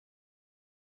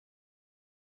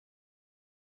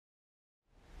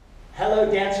Hello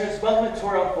dancers, welcome to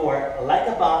tutorial 4, Like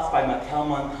a Boss by Machel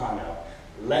Montano.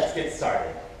 Let's get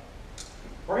started.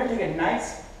 We're going to take a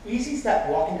nice, easy step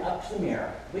walking up to the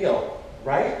mirror. We go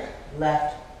right,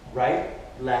 left, right,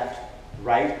 left,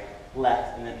 right,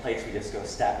 left, and then place we just go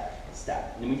step,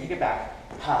 step. And then we take it back,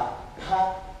 pa,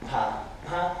 pa, pa,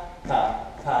 pa, pa,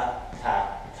 pa,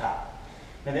 ta, ta.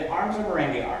 Now the arms are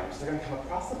merengue arms. They're going to come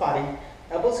across the body,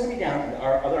 elbows going to be down, and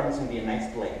our other arm is going to be a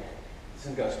nice blade.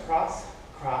 So it goes cross,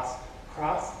 cross,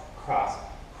 cross, cross,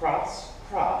 cross,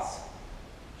 cross,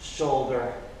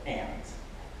 shoulder, and.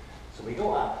 So we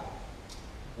go up.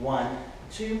 1,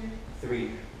 2,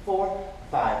 3, 4,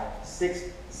 5, 6,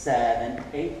 7,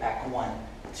 8. Back. 1,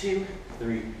 2,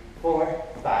 3, 4,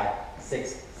 5, 6,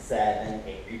 7,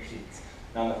 8. Repeat.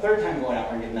 Now on the third time going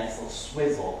out, we're going to get a nice little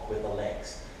swizzle with the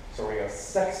legs. So we go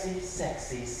sexy,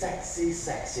 sexy, sexy,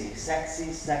 sexy,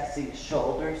 sexy, sexy,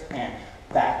 shoulders, and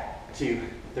back. 2,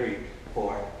 3,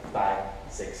 4, 5,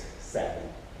 6, 7.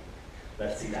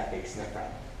 Let's see that face in the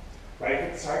front.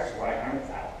 Right foot starts, right arm is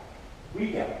out.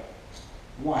 We go.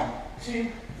 1,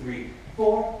 2, 3,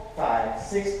 4, 5,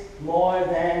 6. More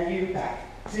than you. Back.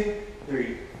 2,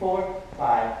 3, 4,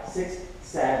 5, 6,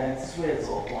 7.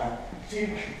 Swizzle. 1,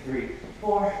 2, 3,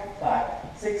 4, 5,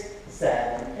 6,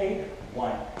 7, 8.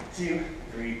 1, 2,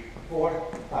 3, 4,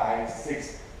 5,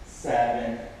 6,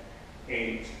 7,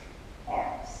 8.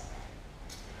 Arms.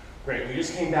 Great, we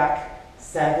just came back,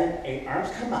 7, 8, arms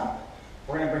come up.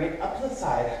 We're going to bring it up to the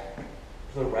side,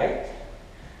 to the right,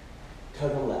 to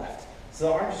the left. So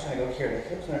the arms are just going to go here. The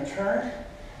hips are going to turn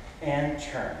and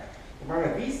turn. We're going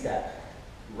to V-step,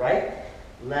 right,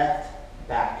 left,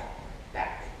 back,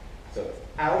 back. So it's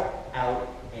out, out,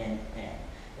 in, in.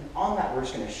 And on that, we're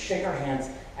just going to shake our hands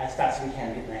as fast as we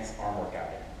can to get a nice arm workout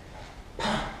in.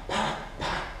 Pa, pa,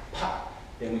 pa, pa.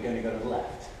 Then we're going to go to the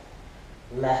left.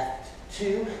 Left,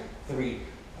 2, 3,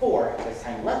 4. This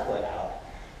time left foot out.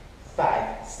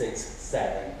 5, 6,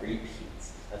 7.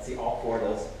 Repeats. Let's see all 4 of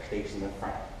those facing the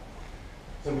front.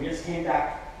 So we just came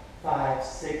back. 5,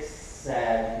 6,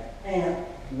 7, and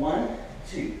 1,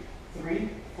 2, 3,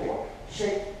 4.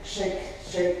 Shake, shake,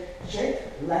 shake, shake.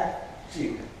 Left,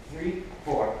 2, 3,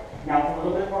 4. Now with a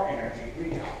little bit more energy.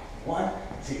 We go. 1,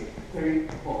 2, 3,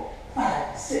 4.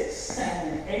 5, 6,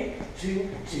 7, 8. 2,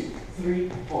 2, 3,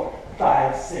 4.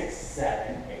 5, 6,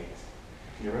 7, 8.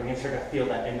 You're really going to start to feel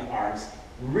that in the arms.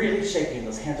 Really shaking.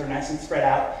 Those hands are nice and spread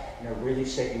out, and they're really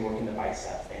shaking, working the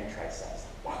biceps and triceps.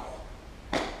 Wow.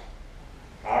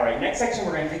 All right, next section,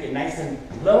 we're going to take it nice and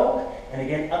low, and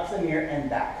again, up to the mirror and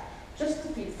back. Just the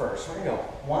feet first. We're going to go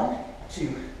 1,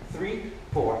 2, 3,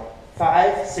 4,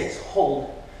 5, 6.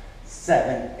 Hold.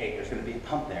 7, 8. There's going to be a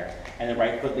pump there. And the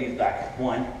right foot leads back.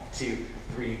 1, 2,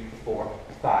 3, 4,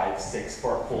 5, 6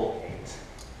 for a full 8.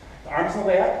 The arms on the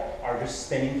way up are just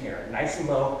spinning here. Nice and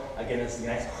low. Again, this is a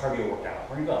nice cardio workout.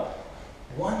 We're going to go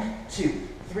 1, 2,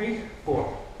 3,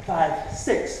 4, 5,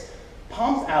 6.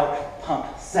 Palms out.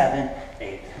 Pump. 7,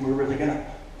 8. And we're really going to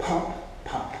pump,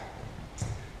 pump.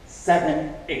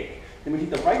 7, 8. Then we take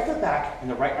the right foot back and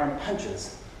the right arm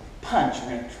punches. Punch.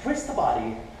 We're going to twist the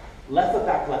body. Left foot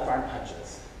back, left arm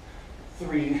punches.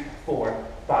 3, 4,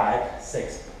 5,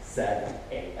 6, 7,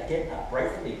 8. Again, up.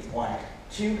 Right foot leads. 1,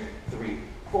 2, 3,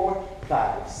 4,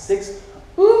 5, 6.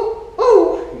 Ooh,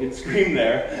 ooh. You can scream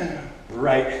there.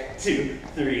 Right, 2,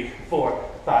 3, 4,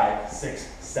 5, 6,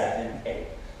 7, 8.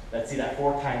 Let's see that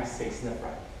 4 times facing the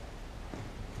front.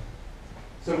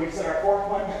 So we set our 4th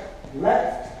one.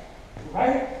 Left,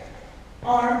 right,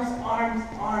 arms, arms,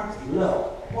 arms,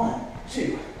 low. 1,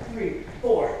 2, 3,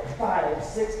 4, 5,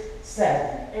 6,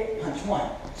 7, 8. Punch.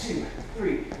 1, 2,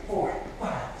 3, 4,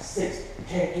 5, 6.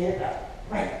 Take it up.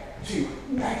 Right, 2,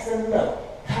 nice and low.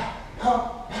 Pa,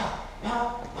 pump, pa,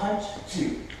 pa, punch.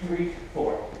 2, 3,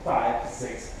 4, 5,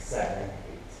 6, 7, 8.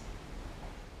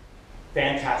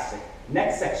 Fantastic.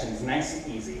 Next section is nice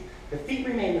and easy. The feet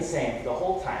remain the same for the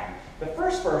whole time. The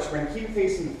first verse, we're going to keep it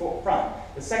facing the front.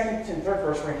 The second and third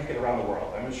verse, we're going to take it around the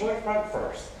world. I'm going to show you front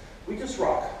first. We just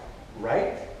rock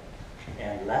right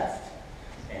and left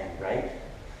and right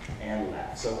and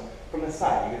left. So from the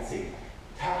side, you can see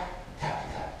ta, ta,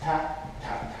 ta, ta,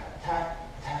 ta, ta, ta,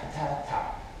 ta, ta,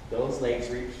 ta. Those legs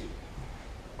repeat.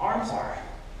 Arms are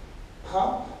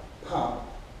pump, pump,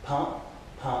 pump,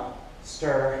 pump,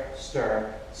 stir,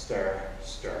 stir, stir,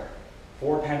 stir.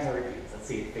 4 times I repeat. Let's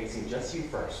see it facing just you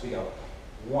first. We go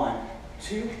 1,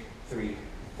 2, 3,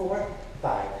 4,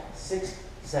 5, 6,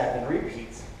 7.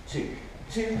 Repeats. 2,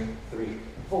 2, 3,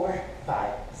 4,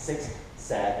 5, 6,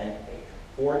 7, 8.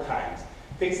 4 times.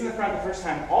 Facing the front the first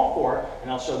time, all 4,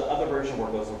 and I'll show the other version where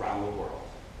it goes around the world.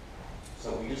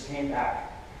 So we just came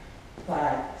back.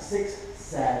 5, 6,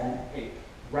 7, 8.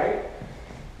 right,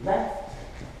 left,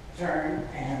 turn,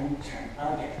 and turn.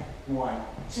 Again. 1,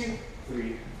 2,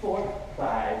 3, 4,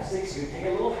 5, 6. You take it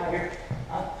a little higher.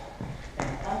 Up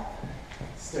and up.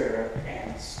 Stir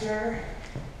and stir.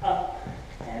 Up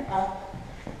and up.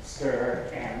 Stir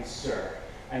and stir.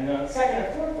 And then the second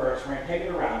and fourth verse, we're going to take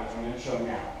it around, which I'm going to show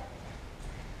now.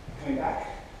 Coming back.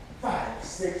 5,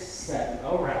 6, 7.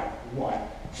 Around. 1,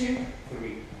 2,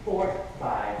 3, 4,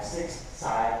 5, 6.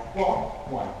 Side wall.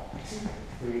 1,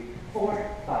 2, 3,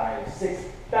 4, 5, 6.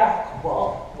 Back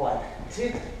wall. 1,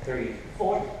 2, 3,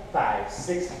 4, 5,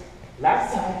 6.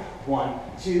 Last side. 1,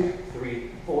 2, 3,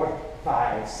 4,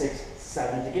 5, 6,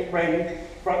 7. To get ready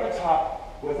from the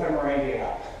top with our merengue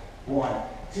up. 1,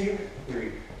 2,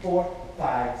 3, 4,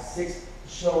 5, 6.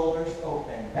 Shoulders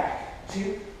open. Back.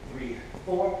 2, 3,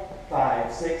 4,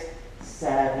 5, 6,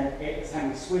 7, 8. This time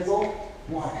we swizzle.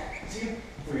 1, 2,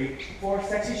 3, 4.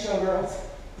 Sexy showgirls.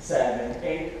 7,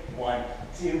 8. 1,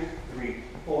 2, 3,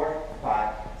 4,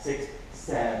 5, 6,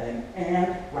 7.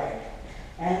 And right.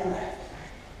 And left.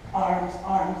 Arms,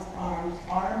 arms, arms,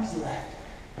 arms. Left.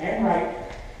 And right.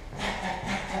 Tap, tap,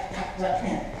 tap, tap, tap, tap.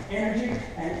 And energy,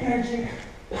 and energy.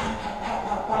 Pop, pop, pop,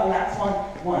 pop, pop. Last one.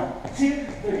 1, 2,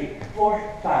 3,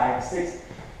 4, 5, 6.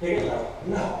 Take it low,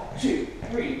 low. 2,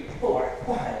 3, 4,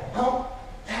 5. Pump,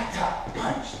 tap, tap,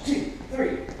 punch. 2,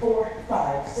 3, 4,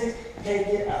 5, 6. Take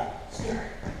it up. Stir.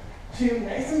 2,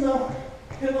 nice and low.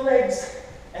 Feel the legs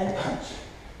and punch.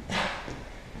 Tap.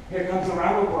 Here comes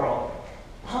around the world.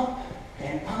 Pump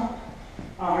and pump.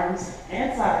 Arms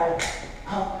and side.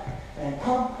 Pump and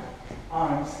pump.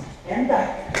 Arms and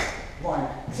back. 1,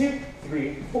 2,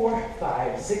 3, 4,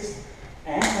 5, 6.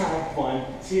 And side. 1,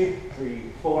 2, 3,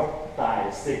 4,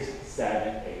 5, 6,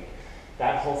 7, 8.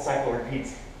 That whole cycle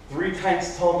repeats 3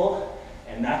 times total,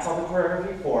 and that's all the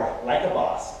choreography for Like a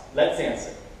Boss. Let's dance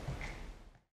it.